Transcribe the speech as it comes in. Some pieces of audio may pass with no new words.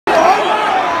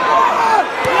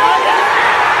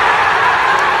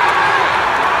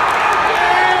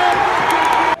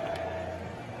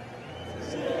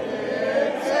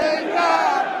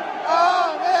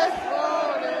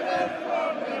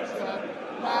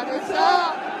There's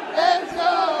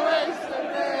always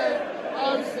something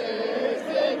I'm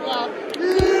sitting up.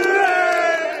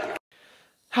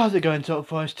 How's it going, Talk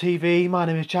Forest TV? My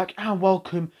name is Jack and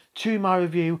welcome to my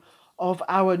review of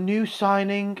our new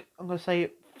signing. I'm going to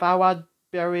say Fouad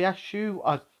Bachirou.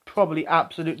 I probably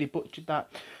absolutely butchered that,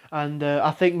 and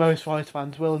I think most Forest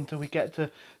fans will until we get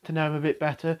to know him a bit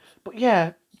better. But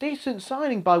yeah, decent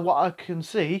signing by what I can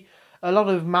see. A lot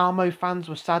of Malmo fans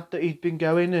were sad that he'd been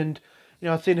going, and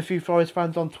I've seen a few Forest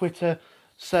fans on Twitter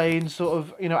saying, sort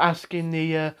of, asking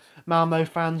the Malmo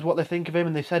fans what they think of him,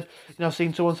 and they said, I've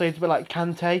seen someone say it's a bit like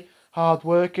Kante, hard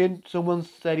working. Someone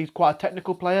said he's quite a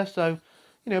technical player, so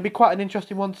it'll be quite an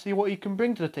interesting one to see what he can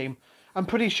bring to the team. I'm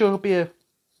pretty sure he'll be a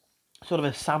sort of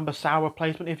a Samba Sow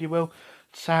replacement, if you will.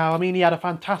 So, I mean, he had a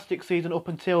fantastic season up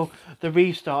until the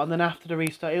restart, and then after the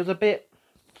restart, it was a bit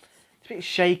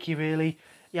shaky, really.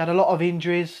 He had a lot of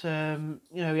injuries.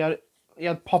 He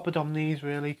had poppered on knees,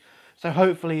 really. So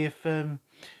hopefully, if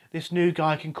this new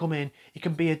guy can come in, he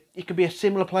can be a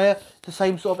similar player, the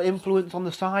same sort of influence on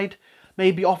the side.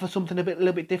 Maybe offer something a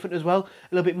little bit different as well,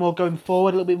 a little bit more going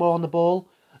forward, a little bit more on the ball,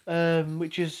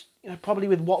 which is probably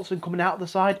with Watson coming out of the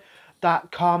side,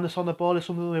 that calmness on the ball is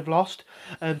something we've lost.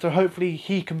 So hopefully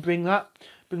he can bring that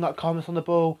calmness on the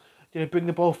ball, bring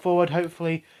the ball forward.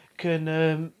 Hopefully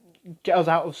can get us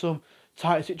out of some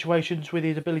tight situations with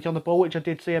his ability on the ball, which I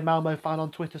did see a Malmo fan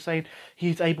on Twitter saying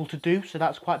he's able to do, so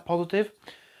that's quite positive.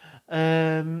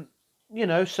 So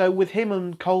with him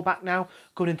and Colback now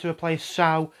going into a place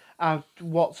Sow and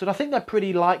Watson, I think they're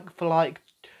pretty like for like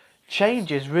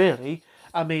changes, really.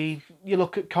 I mean, you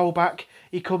look at Colback,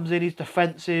 he comes in, he's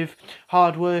defensive,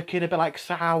 hard working, a bit like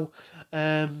Sow.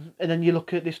 And then you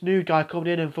look at this new guy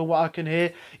coming in, and from what I can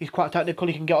hear, he's quite technical,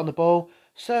 he can get on the ball.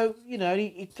 So, he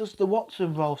does the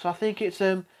Watson role. So I think it's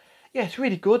it's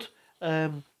really good.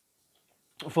 From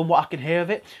what I can hear of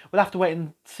it. We'll have to wait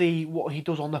and see what he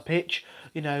does on the pitch.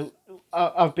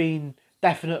 I've been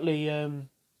definitely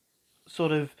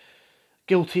sort of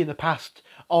guilty in the past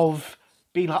of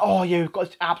being like, oh yeah, we've got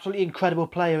this absolutely incredible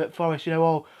player at Forest.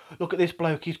 Oh, look at this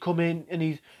bloke, he's come in and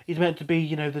he's meant to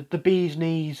be, the bee's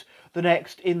knees, the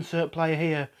next insert player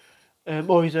here.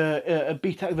 Or he's a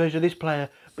B-Tech version of this player,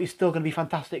 but he's still going to be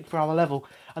fantastic for our level.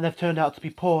 And they've turned out to be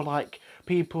poor, like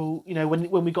people,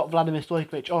 when we got Vladimir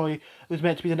Stojkovic, he was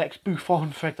meant to be the next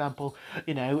Buffon, for example.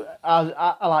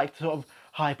 I like to sort of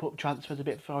hype up transfers a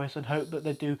bit for us and hope that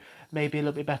they do maybe a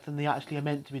little bit better than they actually are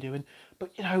meant to be doing.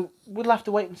 But, we'll have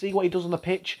to wait and see what he does on the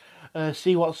pitch,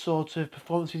 see what sort of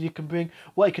performances he can bring,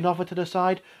 what he can offer to the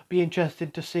side. Be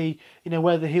interested to see,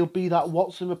 whether he'll be that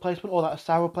Watson replacement or that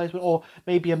Sow replacement, or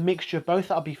maybe a mixture of both.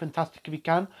 That'll be fantastic if he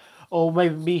can. Or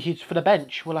maybe he's for the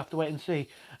bench. We'll have to wait and see.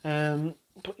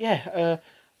 But yeah,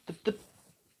 the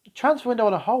transfer window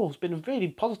on a whole has been really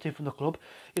positive from the club.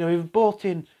 We've brought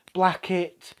in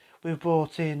Blackett, we've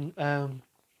brought in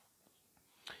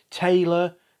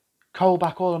Taylor,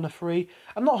 Colback all on a free.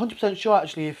 I'm not 100% sure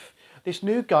actually if this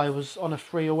new guy was on a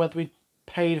free or whether we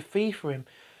paid a fee for him.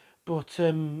 But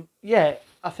yeah,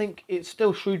 I think it's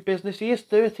still shrewd business. He is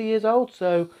 30 years old,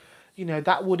 so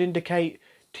that would indicate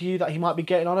to you that he might be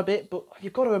getting on a bit. But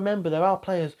you've got to remember there are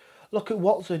players. Look at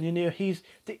Watson.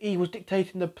 He was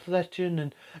dictating the possession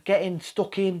and getting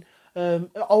stuck in.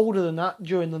 Older than that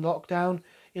during the lockdown.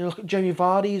 Look at Jamie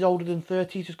Vardy. He's older than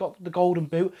 30. He's just got the golden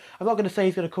boot. I'm not going to say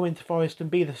he's going to come into Forest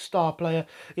and be the star player.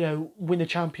 Win the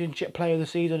Championship Player of the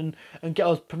Season and get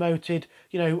us promoted.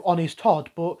 On his Todd.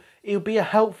 But he could be a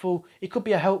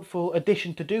helpful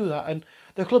addition to do that. And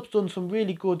the club's done some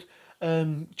really good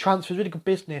transfers, really good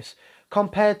business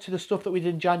compared to the stuff that we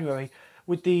did in January.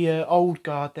 With the old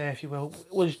guard there, if you will,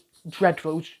 it was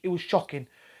dreadful. It was shocking.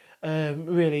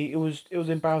 Really, it was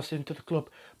embarrassing to the club.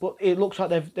 But it looks like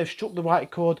they've struck the right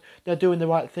chord. They're doing the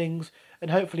right things,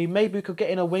 and hopefully maybe we could get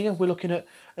in a winger. We're looking at.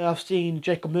 I've seen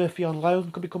Jacob Murphy on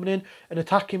loan could be coming in. An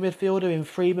attacking midfielder in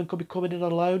Freeman could be coming in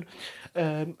on loan.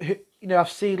 I've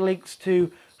seen links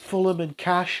to Fulham and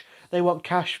Cash. They want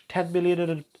Cash 10 million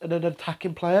and an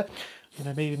attacking player.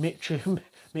 Maybe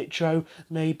Mitro,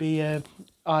 maybe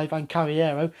Ivan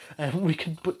Carriero. We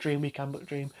can but dream.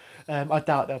 I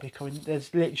doubt they'll be coming.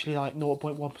 There's literally like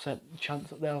 0.1% chance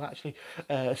that they'll actually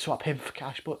swap him for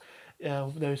Cash, but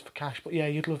those for Cash. But yeah,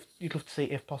 you'd love to see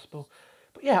it if possible.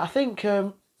 But yeah, I think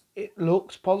it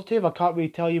looks positive. I can't really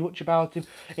tell you much about him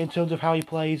in terms of how he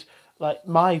plays. Like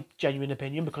my genuine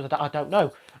opinion, because I don't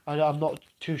know. I'm not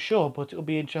too sure, but it'll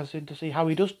be interesting to see how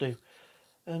he does do.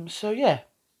 So yeah,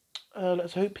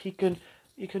 let's hope he can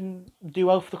do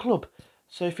well for the club.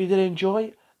 So if you did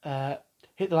enjoy,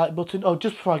 hit the like button. Oh,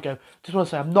 just before I go, just want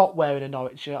to say I'm not wearing a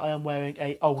Norwich shirt. I am wearing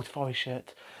a Old Forest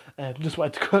shirt. Just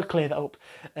wanted to clear that up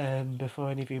before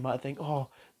any of you might think, oh,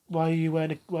 why are you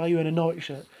wearing a Norwich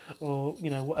shirt, or you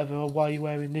know whatever, or why are you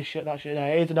wearing this shirt, that shirt? No,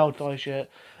 it is an Old Forest shirt.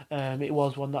 It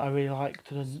was one that I really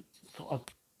liked and thought I'd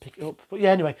pick it up. But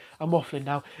yeah, anyway, I'm waffling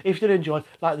now. If you did enjoy,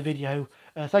 like the video.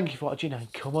 Thank you for watching,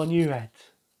 and come on, you Reds.